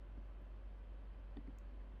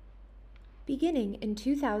Beginning in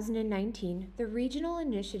 2019, the Regional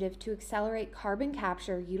Initiative to Accelerate Carbon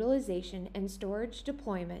Capture, Utilization, and Storage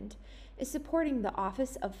Deployment is supporting the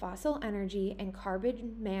Office of Fossil Energy and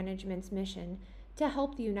Carbon Management's mission to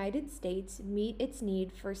help the United States meet its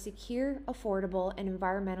need for secure, affordable, and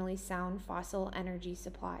environmentally sound fossil energy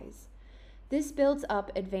supplies. This builds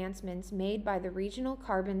up advancements made by the Regional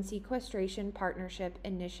Carbon Sequestration Partnership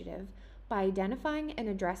Initiative by identifying and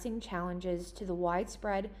addressing challenges to the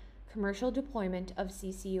widespread commercial deployment of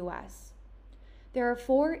CCUS. There are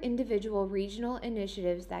 4 individual regional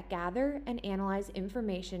initiatives that gather and analyze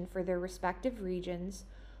information for their respective regions,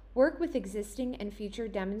 work with existing and future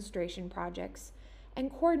demonstration projects,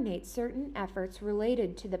 and coordinate certain efforts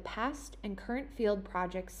related to the past and current field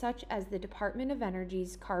projects such as the Department of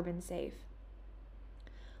Energy's Carbon Safe.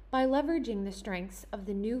 By leveraging the strengths of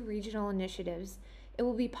the new regional initiatives, it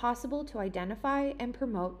will be possible to identify and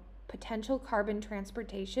promote potential carbon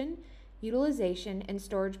transportation, utilization, and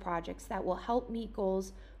storage projects that will help meet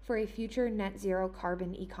goals for a future net zero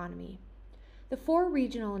carbon economy. The 4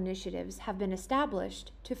 regional initiatives have been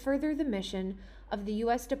established to further the mission of the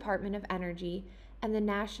U.S. Department of Energy and the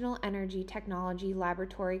National Energy Technology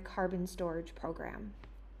Laboratory Carbon Storage Program.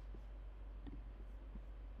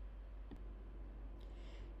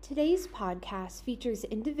 Today's podcast features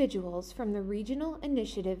individuals from the Regional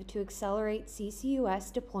Initiative to Accelerate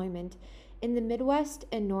CCUS Deployment in the Midwest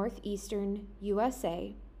and Northeastern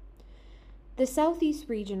USA, the Southeast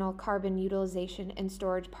Regional Carbon Utilization and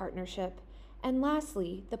Storage Partnership, and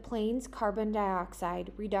lastly, the Plains Carbon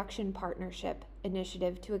Dioxide Reduction Partnership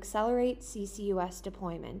Initiative to Accelerate CCUS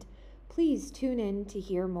Deployment. Please tune in to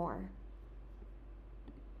hear more.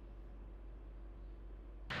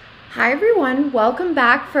 Hi everyone, welcome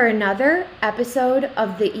back for another episode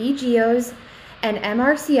of the eGeos and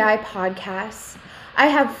MRCI podcasts. I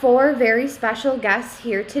have 4 very special guests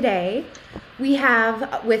here today. We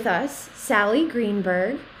have with us Sally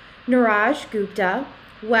Greenberg, Niraj Gupta,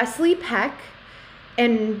 Wesley Peck,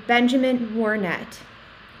 and Benjamin Warnett.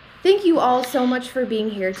 Thank you all so much for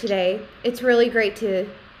being here today. It's really great to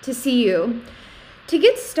see you. To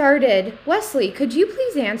get started, Wesley, could you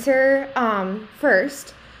please answer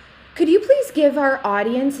first? Could you please give our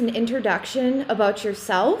audience an introduction about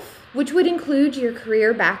yourself, which would include your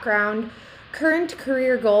career background, current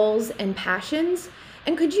career goals, and passions?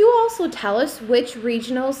 And could you also tell us which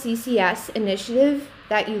regional CCS initiative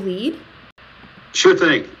that you lead? Sure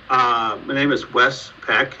thing. My name is Wes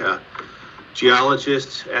Peck,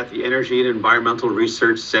 geologist at the Energy and Environmental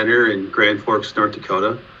Research Center in Grand Forks, North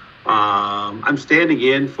Dakota. I'm standing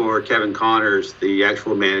in for Kevin Connors, the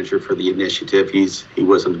actual manager for the initiative. He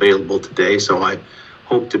wasn't available today, so I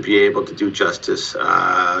hope to be able to do justice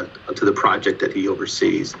to the project that he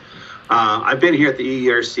oversees. I've been here at the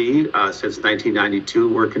EERC since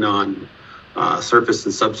 1992, working on surface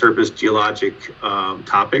and subsurface geologic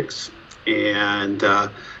topics. And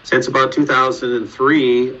since about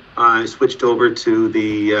 2003, I switched over to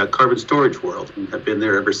the carbon storage world and have been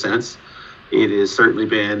there ever since. It has certainly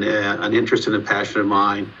been an interest and a passion of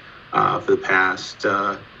mine for the past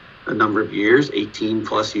a number of years, 18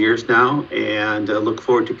 plus years now, and look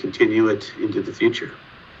forward to continue it into the future.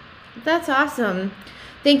 That's awesome.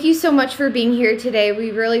 Thank you so much for being here today.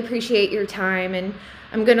 We really appreciate your time, and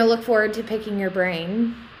I'm going to look forward to picking your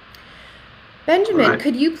brain. Benjamin,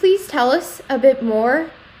 Could you please tell us a bit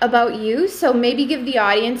more about you? So maybe give the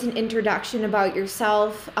audience an introduction about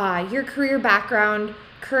yourself, your career background,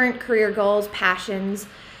 current career goals, passions,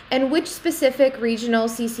 and which specific regional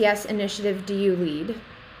CCS initiative do you lead?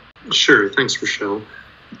 Sure. Thanks, Rochelle.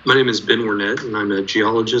 My name is Ben Warnett, and I'm a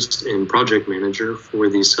geologist and project manager for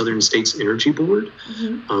the Southern States Energy Board.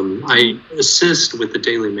 Mm-hmm. I assist with the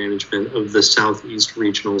daily management of the Southeast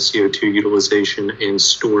Regional CO2 Utilization and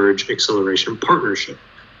Storage Acceleration Partnership,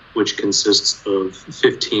 which consists of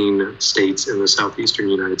 15 states in the southeastern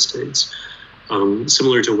United States.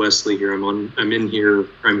 Similar to Wesley here, I'm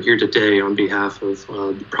here today on behalf of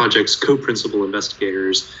the project's co-principal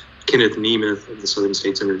investigators, Kenneth Nemeth of the Southern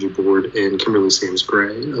States Energy Board and Kimberly Sams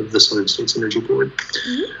Gray of the Southern States Energy Board.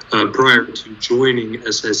 Mm-hmm. Prior to joining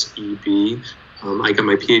SSEB, I got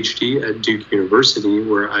my PhD at Duke University,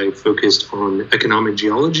 where I focused on economic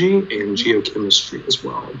geology and geochemistry as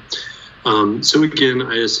well. So again,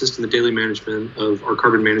 I assist in the daily management of our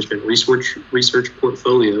carbon management research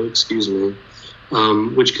portfolio,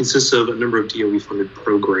 which consists of a number of DOE-funded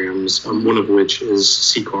programs, one of which is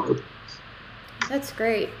CCARB. That's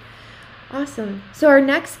great. Awesome. So our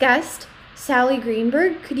next guest, Sally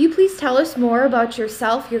Greenberg, could you please tell us more about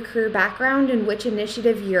yourself, your career background, and which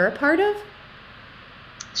initiative you're a part of?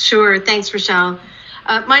 Sure. Thanks, Rochelle.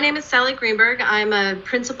 My name is Sally Greenberg. I'm a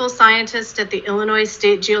principal scientist at the Illinois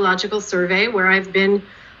State Geological Survey, where I've been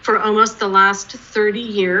for almost the last 30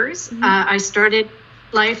 years. Mm-hmm. I started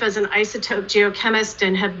life as an isotope geochemist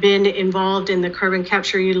and have been involved in the carbon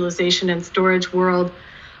capture, utilization, and storage world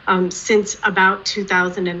since about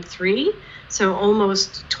 2003. So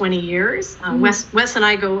almost 20 years. Wes and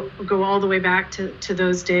I go all the way back to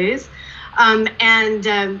those days. I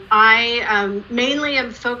mainly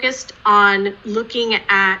am focused on looking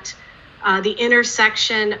at the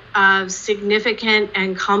intersection of significant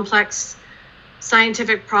and complex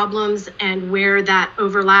scientific problems and where that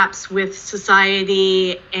overlaps with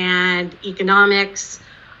society and economics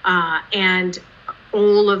and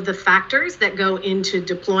all of the factors that go into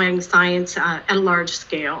deploying science at a large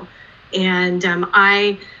scale. And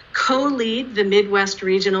I co-lead the Midwest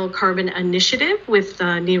Regional Carbon Initiative with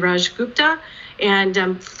Neeraj Gupta.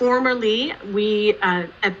 And formerly, we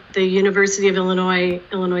at the University of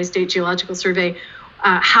Illinois State Geological Survey,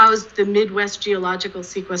 housed the Midwest Geological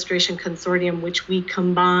Sequestration Consortium, which we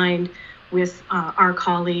combined with our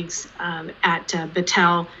colleagues at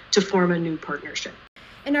Battelle to form a new partnership.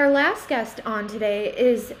 And our last guest on today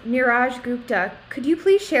is Neeraj Gupta. Could you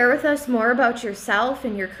please share with us more about yourself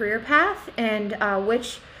and your career path and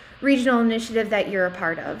which regional initiative that you're a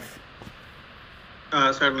part of?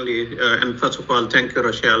 Certainly. And first of all, thank you,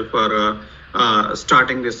 Rochelle, for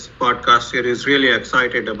starting this podcast series. Really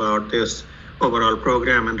excited about this overall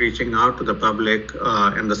program and reaching out to the public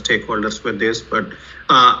and the stakeholders with this. But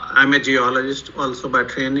I'm a geologist also by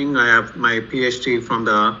training. I have my PhD from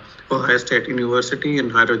the Ohio State University in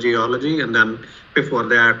hydrogeology, and then before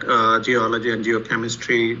that, geology and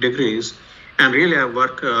geochemistry degrees. And really, I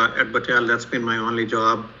work at Battelle. That's been my only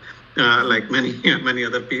job, like many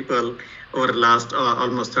other people, over the last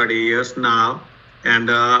almost 30 years now. And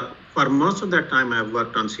for most of that time, I've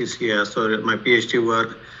worked on CCS, so my PhD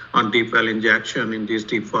work on deep well injection in these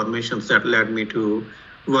deep formations that led me to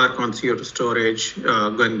work on CO2 storage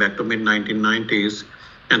going back to mid-1990s.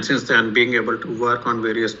 And since then, being able to work on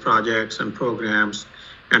various projects and programs,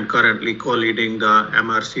 and currently co-leading the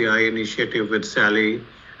MRCI initiative with Sally,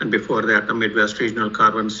 and before that, the Midwest Regional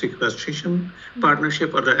Carbon Sequestration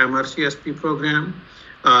Partnership, or the MRCSP program.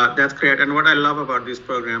 That's great. And what I love about these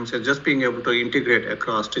programs is just being able to integrate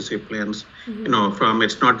across disciplines, from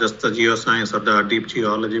it's not just the geoscience or the deep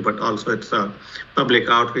geology, but also it's the public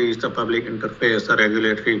outreach, the public interface, the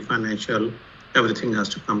regulatory, financial, everything has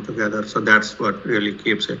to come together. So that's what really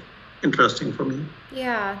keeps it interesting for me.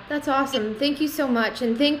 Yeah, that's awesome. Thank you so much.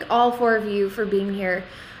 And thank all four of you for being here.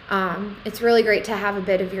 It's really great to have a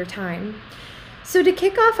bit of your time. So to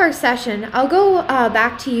kick off our session, I'll go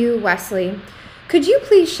back to you, Wesley. Could you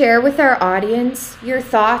please share with our audience your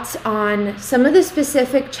thoughts on some of the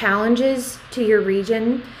specific challenges to your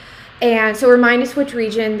region? And so remind us which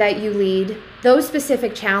region that you lead, those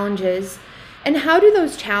specific challenges, and how do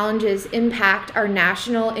those challenges impact our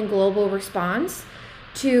national and global response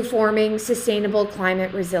to forming sustainable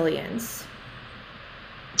climate resilience?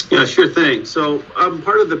 Yeah, sure thing. So I'm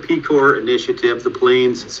part of the P-Corps initiative, the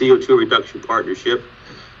Plains CO2 Reduction Partnership,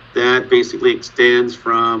 that basically extends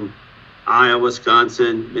from Iowa,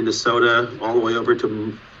 Wisconsin, Minnesota, all the way over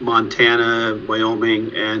to Montana,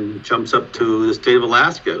 Wyoming, and jumps up to the state of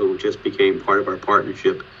Alaska, who just became part of our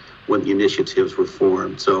partnership when the initiatives were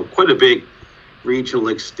formed. So quite a big regional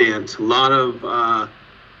extent, a lot of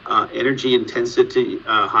energy intensity,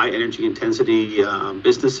 high energy intensity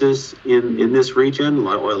businesses in this region, a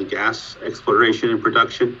lot of oil and gas exploration and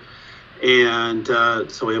production. And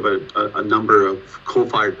so we have a number of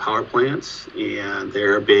coal-fired power plants, and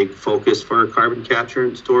they're a big focus for carbon capture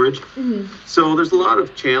and storage. Mm-hmm. So there's a lot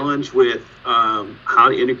of challenge with how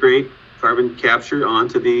to integrate carbon capture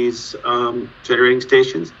onto these generating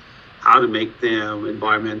stations, how to make them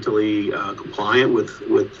environmentally compliant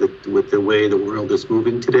with the way the world is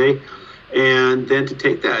moving today, and then to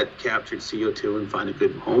take that captured CO2 and find a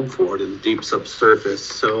good home for it in the deep subsurface.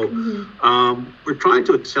 So we're trying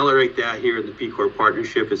to accelerate that here in the P-Corps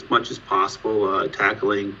partnership as much as possible,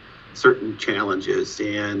 tackling certain challenges.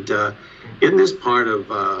 And in this part of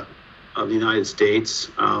the United States,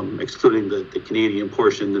 excluding the Canadian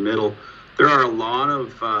portion in the middle, there are a lot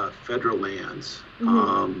of federal lands.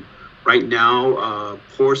 Right now,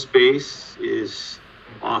 pore space is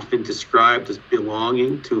often described as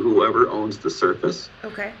belonging to whoever owns the surface.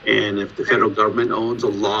 Okay. And if the federal government owns a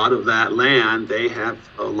lot of that land, they have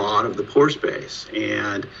a lot of the pore space.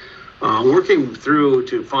 And working through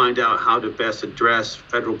to find out how to best address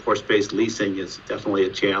federal pore space leasing is definitely a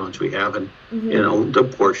challenge we have in a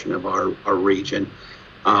portion of our region.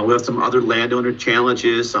 We have some other landowner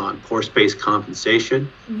challenges on pore space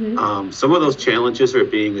compensation. Some of those challenges are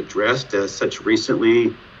being addressed as such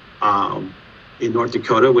recently in North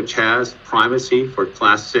Dakota, which has primacy for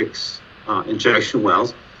Class 6 injection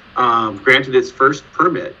wells, granted its first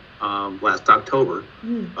permit last October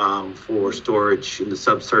for storage in the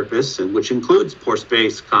subsurface, and which includes pore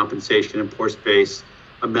space compensation and pore space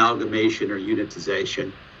amalgamation or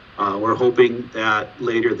unitization. We're hoping that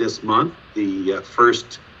later this month, the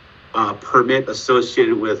first permit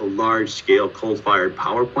associated with a large-scale coal-fired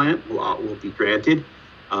power plant will be granted.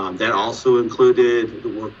 That also included the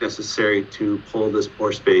work necessary to pull this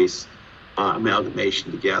pore space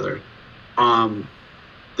amalgamation together.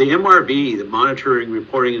 The MRV, the monitoring,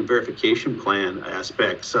 reporting, and verification plan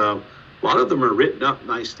aspects, a lot of them are written up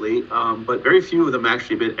nicely, but very few of them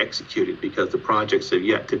actually been executed because the projects have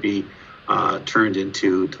yet to be turned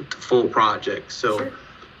into full projects. So sure.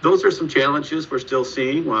 Those are some challenges we're still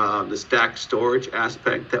seeing. The stacked storage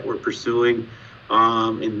aspect that we're pursuing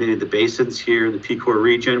in many of the basins here in the PCOR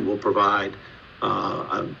region will provide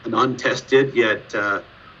an untested yet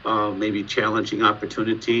maybe challenging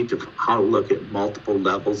opportunity to how to look at multiple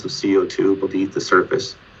levels of CO2 beneath the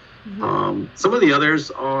surface. Some of the others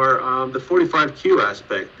are the 45Q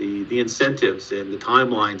aspect, the incentives and the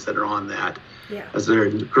timelines that are on that. Yeah. As there are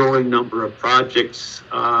a growing number of projects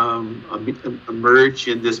emerge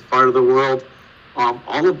in this part of the world,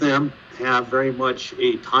 all of them have very much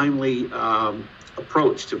a timely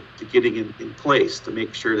approach to getting in place to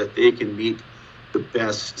make sure that they can meet the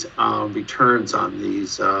best returns on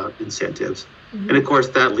these incentives. And of course,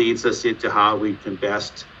 that leads us into how we can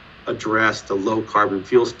best address the low carbon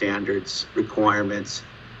fuel standards requirements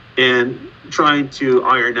and trying to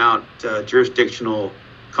iron out jurisdictional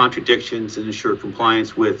contradictions and ensure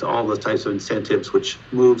compliance with all the types of incentives, which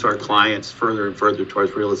moves our clients further and further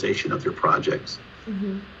towards realization of their projects.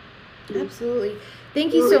 Absolutely.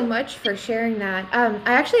 Thank you so much for sharing that.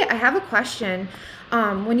 I have a question.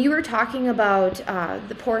 When you were talking about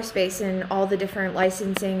the pore space and all the different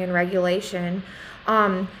licensing and regulation,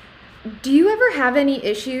 do you ever have any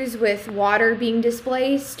issues with water being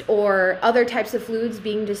displaced or other types of fluids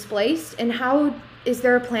being displaced? And how is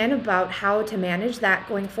there a plan about how to manage that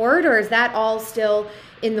going forward, or is that all still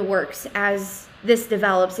in the works as this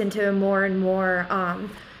develops into a more and more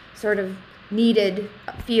sort of needed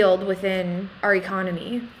field within our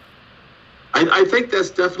economy? I think that's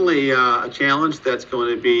definitely a challenge that's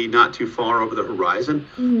going to be not too far over the horizon.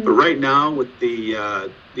 But right now, with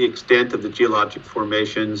the extent of the geologic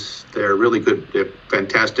formations, they're really good, they're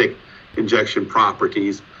fantastic injection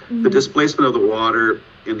properties. The displacement of the water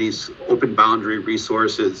in these open boundary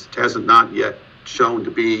resources hasn't not yet shown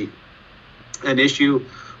to be an issue.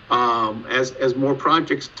 As more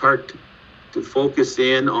projects start to focus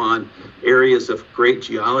in on areas of great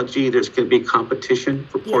geology, there's going to be competition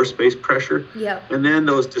for pore space pressure. And then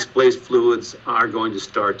those displaced fluids are going to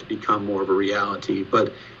start to become more of a reality.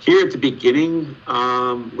 But here at the beginning,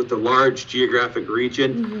 with the large geographic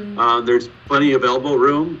region, there's plenty of elbow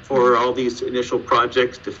room for all these initial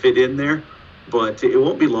projects to fit in there. But it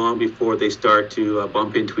won't be long before they start to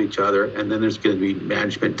bump into each other, and then there's going to be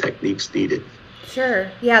management techniques needed. Sure.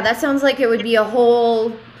 Yeah, that sounds like it would be a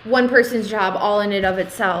whole one person's job all in and of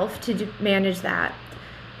itself to manage that.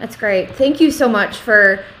 That's great. Thank you so much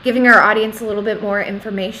for giving our audience a little bit more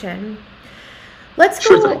information. Let's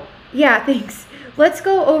go. Sure thing. Yeah, thanks. Let's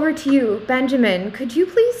go over to you, Benjamin. Could you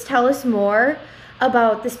please tell us more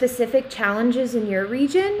about the specific challenges in your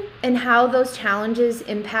region and how those challenges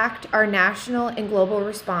impact our national and global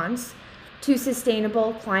response to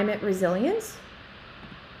sustainable climate resilience?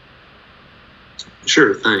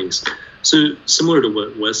 Sure, thanks. So similar to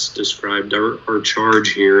what Wes described, our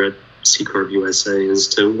charge here at CCARB USA is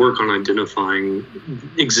to work on identifying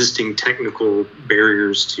existing technical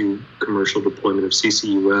barriers to commercial deployment of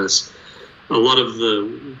CCUS. A lot of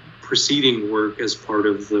the preceding work as part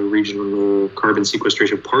of the regional carbon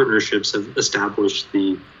sequestration partnerships have established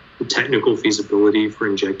the technical feasibility for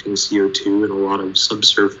injecting CO2 in a lot of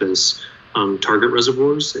subsurface target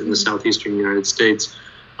reservoirs in the southeastern United States.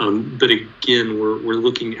 But again, we're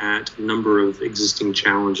looking at a number of existing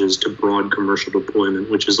challenges to broad commercial deployment,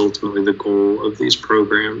 which is ultimately the goal of these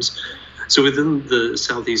programs. So within the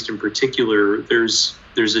Southeast in particular, there's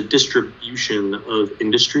a distribution of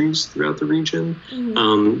industries throughout the region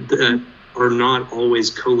that are not always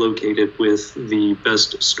co-located with the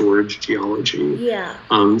best storage geology.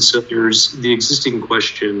 So there's the existing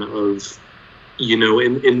question of,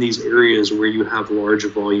 in these areas where you have large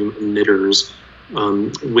volume emitters,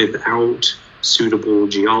 without suitable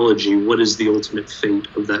geology, what is the ultimate fate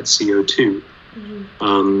of that CO2?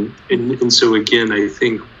 And so again, I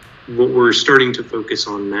think what we're starting to focus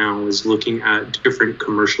on now is looking at different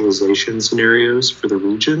commercialization scenarios for the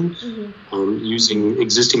region, using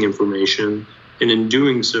existing information. And in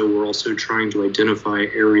doing so, we're also trying to identify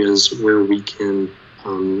areas where we can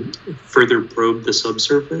further probe the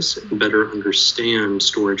subsurface and better understand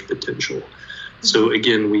storage potential. So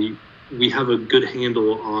again, we have a good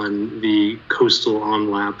handle on the coastal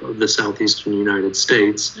onlap of the southeastern United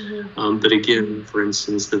States. But again, for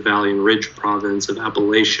instance, the Valley and Ridge province of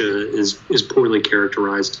Appalachia is poorly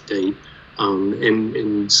characterized to date.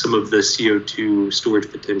 And some of the CO2 storage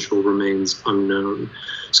potential remains unknown.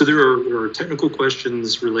 So there are technical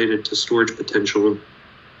questions related to storage potential.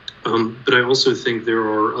 But I also think there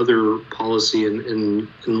are other policy and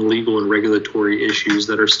legal and regulatory issues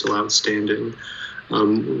that are still outstanding.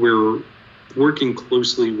 We're working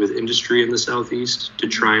closely with industry in the Southeast to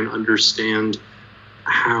try and understand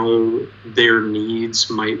how their needs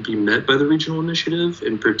might be met by the regional initiative,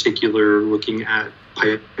 in particular looking at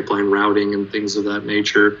pipeline routing and things of that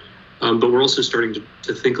nature. But we're also starting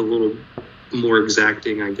to think a little more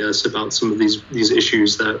exacting, I guess, about some of these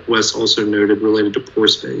issues that Wes also noted related to pore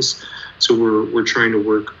space. So we're trying to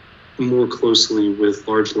work more closely with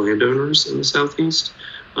large landowners in the Southeast.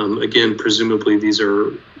 Again, presumably these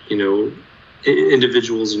are,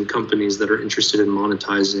 individuals and companies that are interested in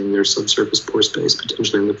monetizing their subsurface pore space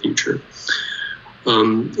potentially in the future.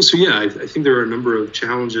 So yeah, I think there are a number of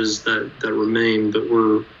challenges that remain, but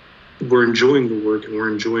we're enjoying the work, and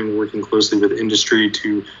we're enjoying working closely with industry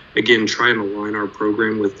to, again, try and align our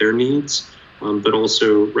program with their needs, but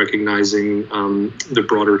also recognizing the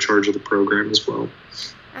broader charge of the program as well.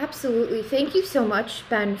 Absolutely. Thank you so much,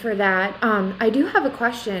 Ben, for that. I do have a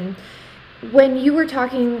question. When you were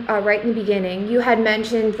talking right in the beginning, you had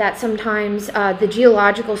mentioned that sometimes the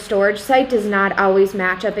geological storage site does not always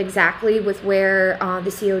match up exactly with where the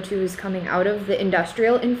CO2 is coming out of the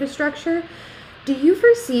industrial infrastructure. Do you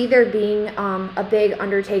foresee there being a big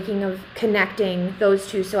undertaking of connecting those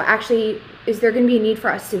two? So actually, is there going to be a need for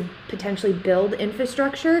us to potentially build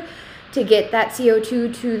infrastructure to get that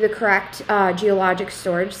CO2 to the correct geologic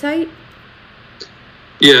storage site?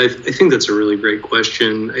 Yeah, I think that's a really great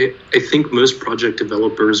question. I think most project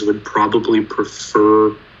developers would probably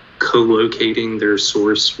prefer co-locating their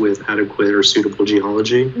source with adequate or suitable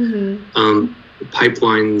geology.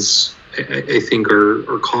 Pipelines, I think,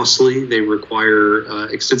 are costly. They require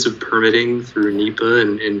extensive permitting through NEPA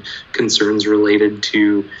and concerns related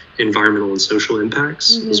to environmental and social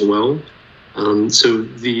impacts as well. So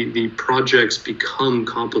the projects become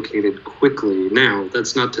complicated quickly. Now,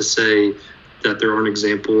 that's not to say that there aren't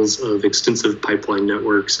examples of extensive pipeline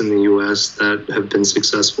networks in the U.S. that have been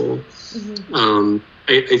successful.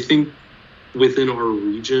 I think within our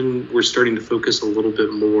region, we're starting to focus a little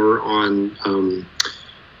bit more on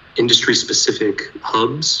industry-specific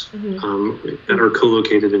hubs that are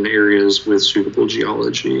co-located in areas with suitable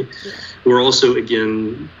geology. We're also,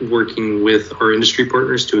 again, working with our industry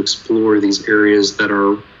partners to explore these areas that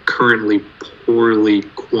are currently poorly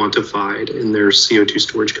quantified in their CO2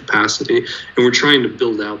 storage capacity. And we're trying to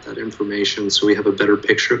build out that information so we have a better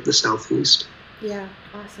picture of the Southeast. Yeah,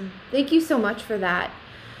 awesome. Thank you so much for that.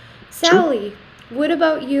 Sally, what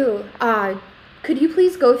about you? Could you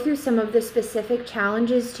please go through some of the specific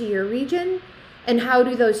challenges to your region, and how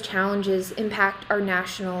do those challenges impact our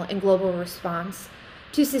national and global response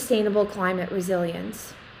to sustainable climate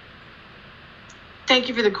resilience? Thank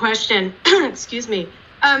you for the question. Excuse me.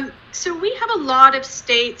 So we have a lot of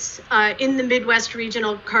states in the Midwest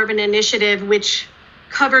Regional Carbon Initiative, which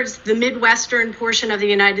covers the Midwestern portion of the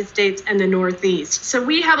United States and the Northeast. So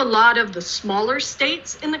we have a lot of the smaller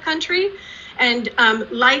states in the country, and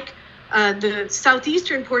like the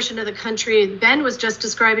southeastern portion of the country Ben was just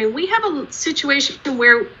describing, we have a situation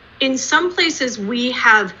where in some places we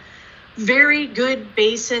have very good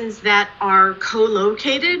basins that are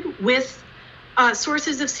co-located with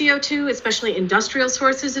sources of CO2, especially industrial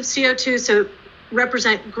sources of CO2, so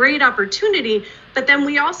represent great opportunity. But then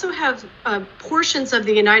we also have portions of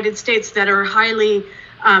the United States that are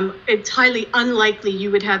it's highly unlikely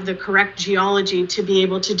you would have the correct geology to be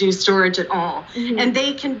able to do storage at all. And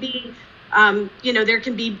they can be, there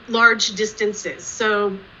can be large distances.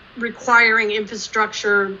 So requiring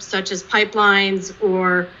infrastructure such as pipelines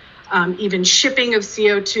or even shipping of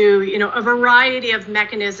CO2, a variety of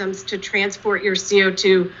mechanisms to transport your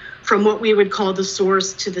CO2 from what we would call the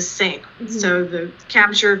source to the sink. So the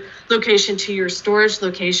capture location to your storage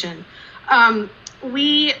location.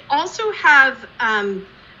 We also have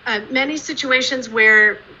many situations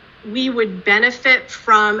where we would benefit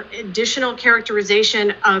from additional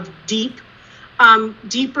characterization of deep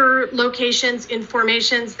deeper locations in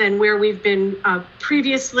formations than where we've been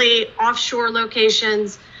previously, offshore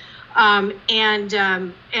locations, and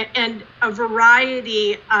a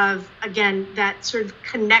variety of, again, that sort of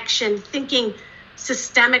connection, thinking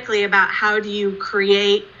systemically about how do you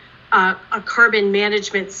create a carbon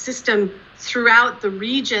management system throughout the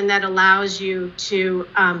region that allows you to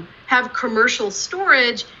have commercial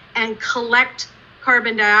storage and collect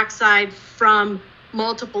carbon dioxide from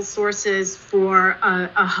multiple sources for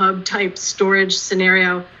a hub type storage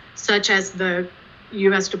scenario, such as the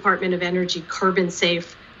U.S. Department of Energy carbon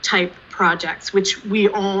safe type projects, which we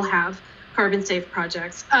all have carbon safe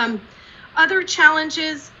projects. Other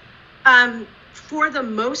challenges, for the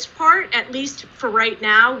most part, at least for right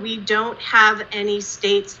now, we don't have any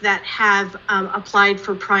states that have applied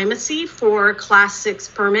for primacy for Class 6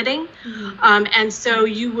 permitting. And so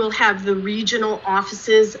you will have the regional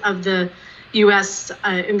offices of the U.S.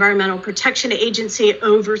 Environmental Protection Agency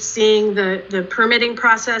overseeing the permitting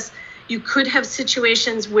process. You could have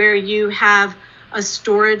situations where you have a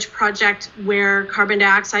storage project where carbon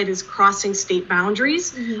dioxide is crossing state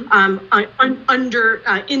boundaries under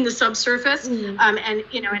in the subsurface, and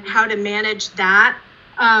and how to manage that.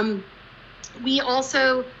 We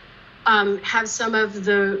also have some of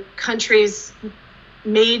the country's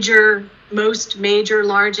most major,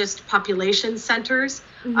 largest population centers,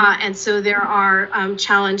 and so there are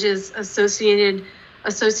challenges associated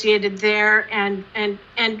there, and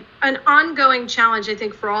an ongoing challenge, I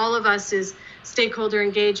think, for all of us is stakeholder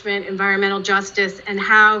engagement, environmental justice, and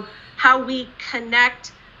how we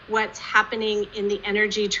connect what's happening in the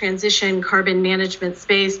energy transition carbon management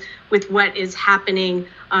space with what is happening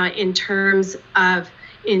in terms of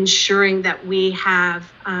ensuring that we have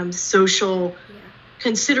social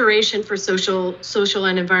consideration for social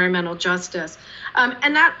and environmental justice.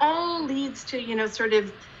 And that all leads to, sort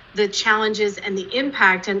of the challenges and the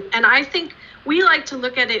impact. And I think we like to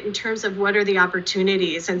look at it in terms of what are the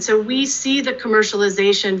opportunities. And so we see the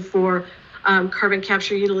commercialization for carbon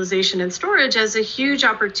capture, utilization, and storage as a huge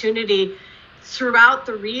opportunity throughout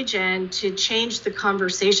the region to change the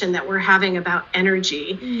conversation that we're having about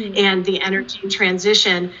energy and the energy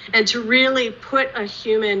transition, and to really put a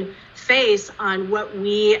human face on what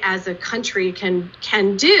we as a country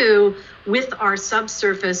can do with our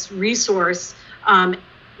subsurface resource,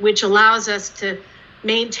 which allows us to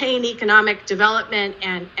maintain economic development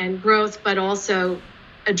and growth, but also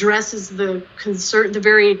addresses the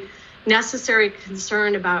very necessary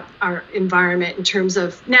concern about our environment in terms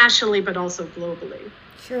of nationally, but also globally.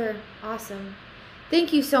 Sure. Awesome.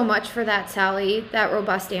 Thank you so much for that, Sally. That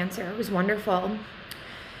robust answer. It was wonderful.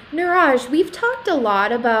 Niraj, we've talked a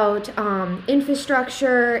lot about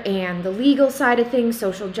infrastructure and the legal side of things,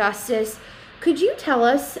 social justice. Could you tell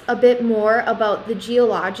us a bit more about the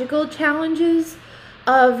geological challenges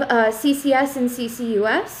of CCS and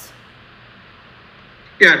CCUS?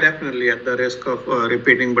 Yeah, definitely, at the risk of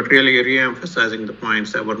repeating, but really re-emphasizing the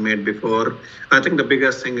points that were made before. I think the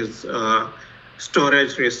biggest thing is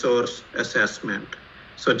storage resource assessment.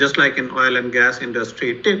 So just like in oil and gas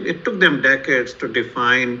industry, it took them decades to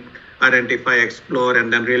define, identify, explore,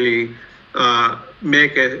 and then really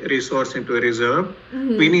make a resource into a reserve.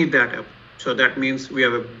 We need that. So that means we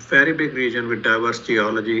have a very big region with diverse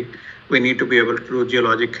geology. We need to be able to do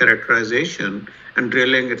geologic characterization and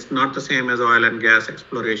drilling. It's not the same as oil and gas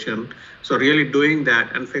exploration. So really doing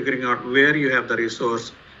that and figuring out where you have the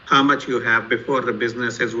resource, how much you have before the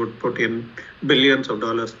businesses would put in billions of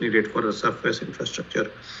dollars needed for the surface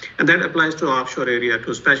infrastructure. And that applies to offshore area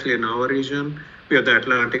too, especially in our region. We have the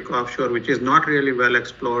Atlantic offshore, which is not really well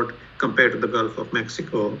explored compared to the Gulf of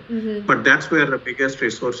Mexico. But that's where the biggest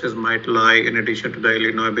resources might lie, in addition to the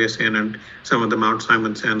Illinois Basin and some of the Mount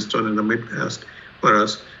Simon sandstone in the Midwest for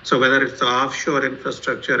us. So whether it's the offshore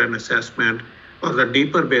infrastructure and assessment or the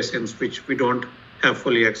deeper basins, which we don't have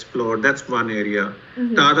fully explored, that's one area.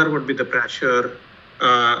 The other would be the pressure.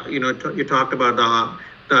 You talked about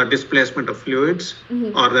the displacement of fluids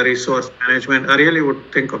or the resource management. I really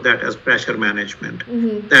would think of that as pressure management.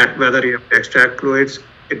 That whether you have to extract fluids,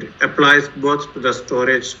 it applies both to the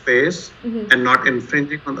storage space and not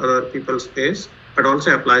infringing on other people's space, but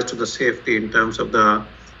also applies to the safety in terms of the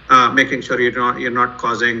making sure you're not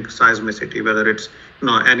causing seismicity, whether it's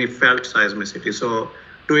any felt seismicity. So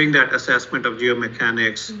doing that assessment of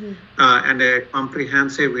geomechanics and a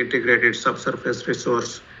comprehensive integrated subsurface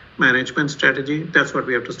resource management strategy, that's what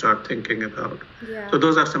we have to start thinking about. So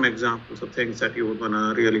those are some examples of things that you would want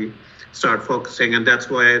to really start focusing, and that's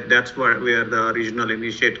where the regional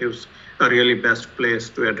initiatives are really best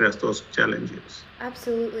placed to address those challenges.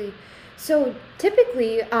 Absolutely. So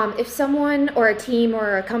typically, if someone or a team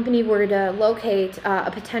or a company were to locate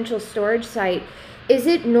a potential storage site, is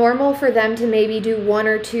it normal for them to maybe do one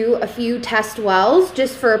or two, a few test wells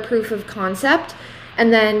just for a proof of concept,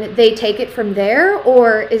 and then they take it from there?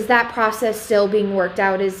 Or is that process still being worked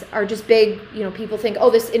out? Are just big, people think,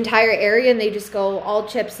 oh, this entire area, and they just go all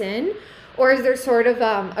chips in? Or is there sort of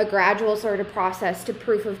a gradual sort of process to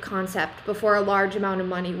proof of concept before a large amount of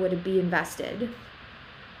money would be invested?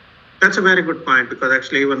 That's a very good point, because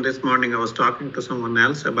actually even this morning I was talking to someone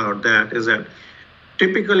else about that, is that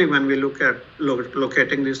typically when we look at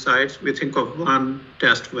locating these sites, we think of one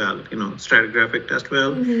test well, stratigraphic test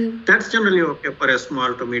well. Mm-hmm. That's generally okay for a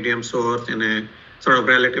small to medium source in a sort of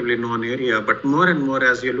relatively known area. But more and more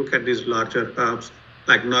as you look at these larger hubs,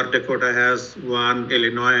 like North Dakota has one,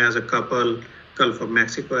 Illinois has a couple, Gulf of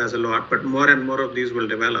Mexico has a lot, but more and more of these will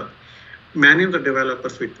develop. Many of the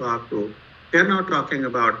developers we talk to, they're now talking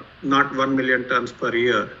about not 1 million tons per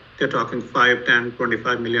year. They're talking 5, 10,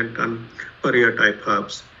 25 million ton per year type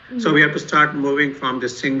hubs. Mm-hmm. So we have to start moving from the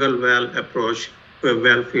single well approach to a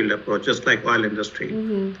well field approach, just like oil industry.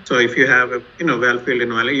 Mm-hmm. So if you have a well field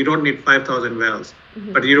in oil, you don't need 5,000 wells,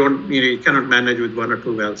 mm-hmm. but you cannot manage with 1 or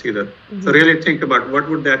 2 wells either. Mm-hmm. So really think about what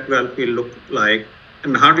would that well field look like,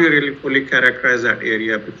 and how do you really fully characterize that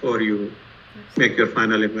area before you make your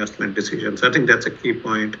final investment decisions. I think that's a key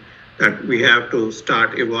point, that we have to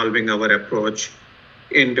start evolving our approach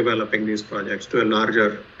in developing these projects to a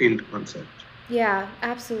larger field concept. Yeah,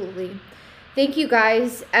 absolutely. Thank you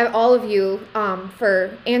guys, all of you,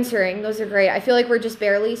 for answering. Those are great. I feel like we're just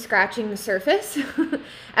barely scratching the surface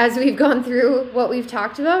as we've gone through what we've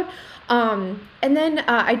talked about. And then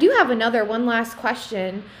I do have one last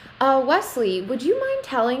question. Wesley, would you mind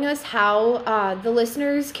telling us how the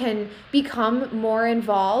listeners can become more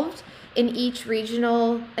involved in each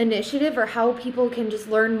regional initiative, or how people can just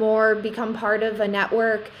learn more, become part of a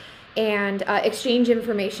network, and exchange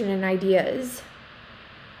information and ideas?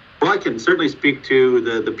 Well, I can certainly speak to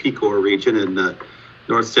the PCOR region in the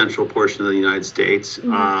north central portion of the United States.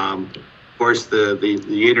 Mm-hmm. Of course, the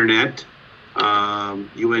internet,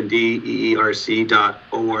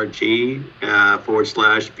 UNDERC.org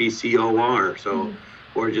 /PCOR. So,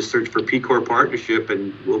 mm-hmm. or just search for PCOR Partnership,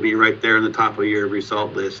 and we'll be right there in the top of your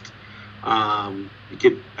result list. You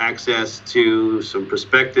get access to some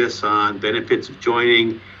prospectus on benefits of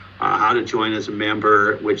joining, how to join as a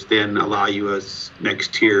member, which then allow you a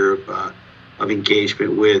next tier of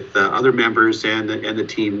engagement with other members and the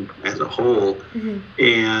team as a whole. Mm-hmm.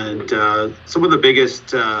 And some of the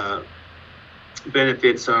biggest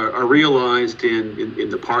benefits are realized in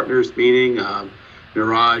the partners meeting.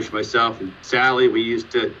 Niraj, myself, and Sally, we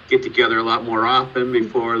used to get together a lot more often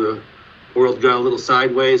before the world got a little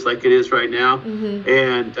sideways like it is right now. Mm-hmm.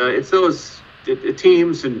 And it's those the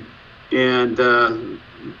teams and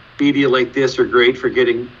media like this are great for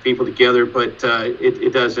getting people together, but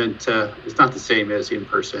it doesn't, it's not the same as in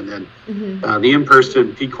person. And mm-hmm. The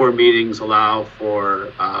in-person PCOR meetings allow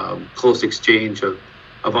for close exchange of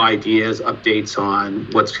ideas, updates on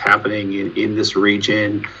what's happening in this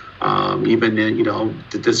region, even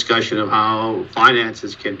the discussion of how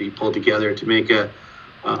finances can be pulled together to make a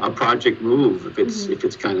project move if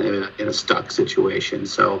it's kind of in a stuck situation.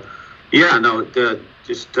 So yeah, no,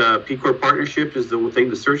 PCOR Partnership is the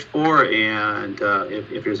thing to search for, and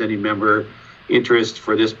if there's any member interest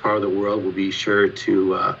for this part of the world, we'll be sure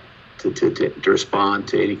to respond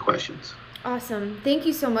to any questions. Awesome. Thank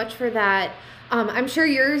you so much for that. I'm sure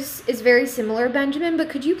yours is very similar, Benjamin,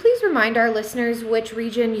 but could you please remind our listeners which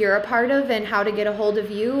region you're a part of and how to get a hold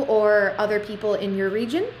of you or other people in your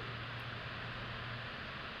region?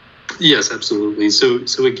 Yes, absolutely. So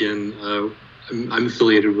again, I'm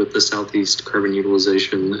affiliated with the Southeast Carbon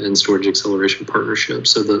Utilization and Storage Acceleration Partnership,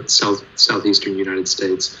 so the Southeastern United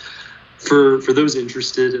States. For those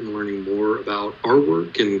interested in learning more about our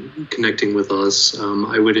work and connecting with us,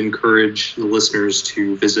 I would encourage the listeners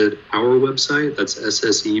to visit our website. That's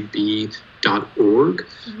sseb.org.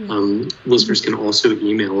 Mm-hmm. Listeners can also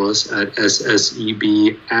email us at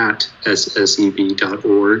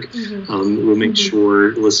sseb@sseb.org. Mm-hmm. We'll make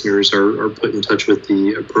sure listeners are put in touch with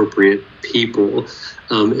the appropriate people.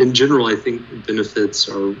 In general, I think benefits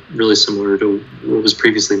are really similar to what was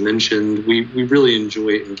previously mentioned. We really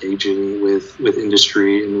enjoy engaging with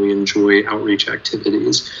industry, and we enjoy outreach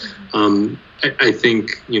activities. I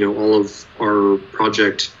think all of our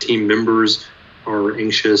project team members are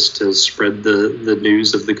anxious to spread the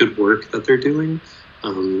news of the good work that they're doing.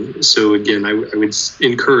 So again, I would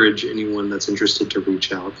encourage anyone that's interested to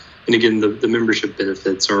reach out. And again, the membership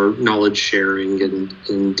benefits are knowledge sharing and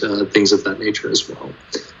things of that nature as well.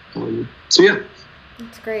 So yeah.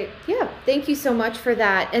 That's great. Yeah, thank you so much for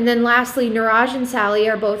that. And then lastly, Niraj and Sally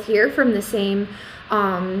are both here from the same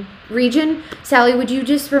region. Sally, would you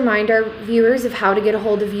just remind our viewers of how to get a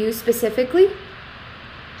hold of you specifically?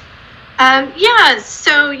 Yeah,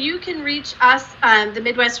 so you can reach us, the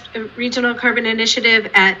Midwest Regional Carbon Initiative,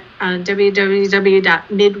 at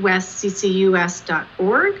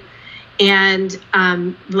www.midwestccus.org. And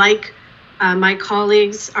like my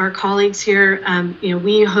colleagues, our colleagues here,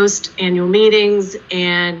 we host annual meetings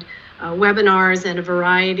and webinars and a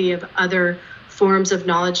variety of other forms of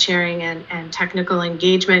knowledge sharing and technical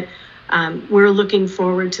engagement. We're looking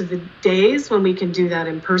forward to the days when we can do that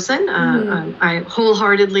in person. I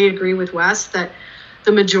wholeheartely agree with Wes that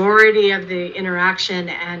the majority of the interaction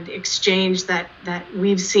and exchange that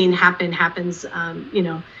we've seen happens,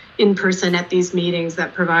 in person at these meetings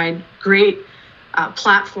that provide great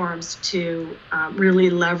platforms to really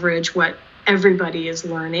leverage what everybody is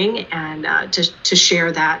learning and to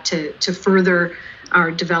share that to further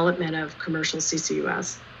our development of commercial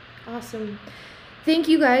CCUS. Awesome. Thank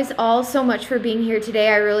you guys all so much for being here today.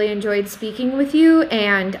 I really enjoyed speaking with you,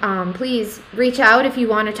 and please reach out if you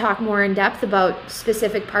want to talk more in depth about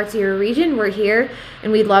specific parts of your region. We're here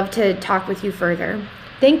and we'd love to talk with you further.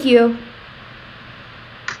 Thank you.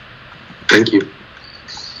 Thank you.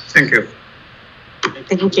 Thank you.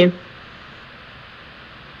 Thank you.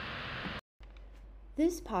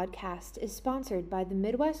 This podcast is sponsored by the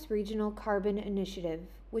Midwest Regional Carbon Initiative,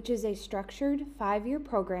 which is a structured 5-year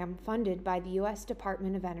program funded by the U.S.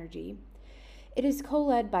 Department of Energy. It is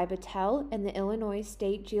co-led by Battelle and the Illinois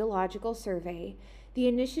State Geological Survey. The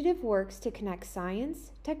initiative works to connect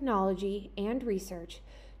science, technology, and research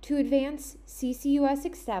to advance CCUS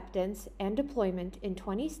acceptance and deployment in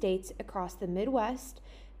 20 states across the Midwest,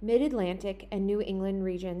 Mid-Atlantic, and New England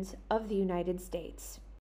regions of the United States.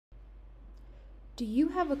 Do you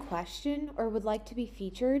have a question or would like to be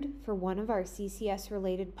featured for one of our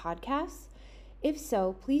CCS-related podcasts? If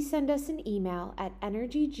so, please send us an email at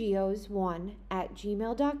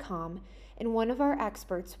energygeos1@gmail.com and one of our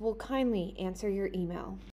experts will kindly answer your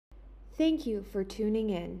email. Thank you for tuning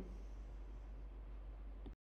in.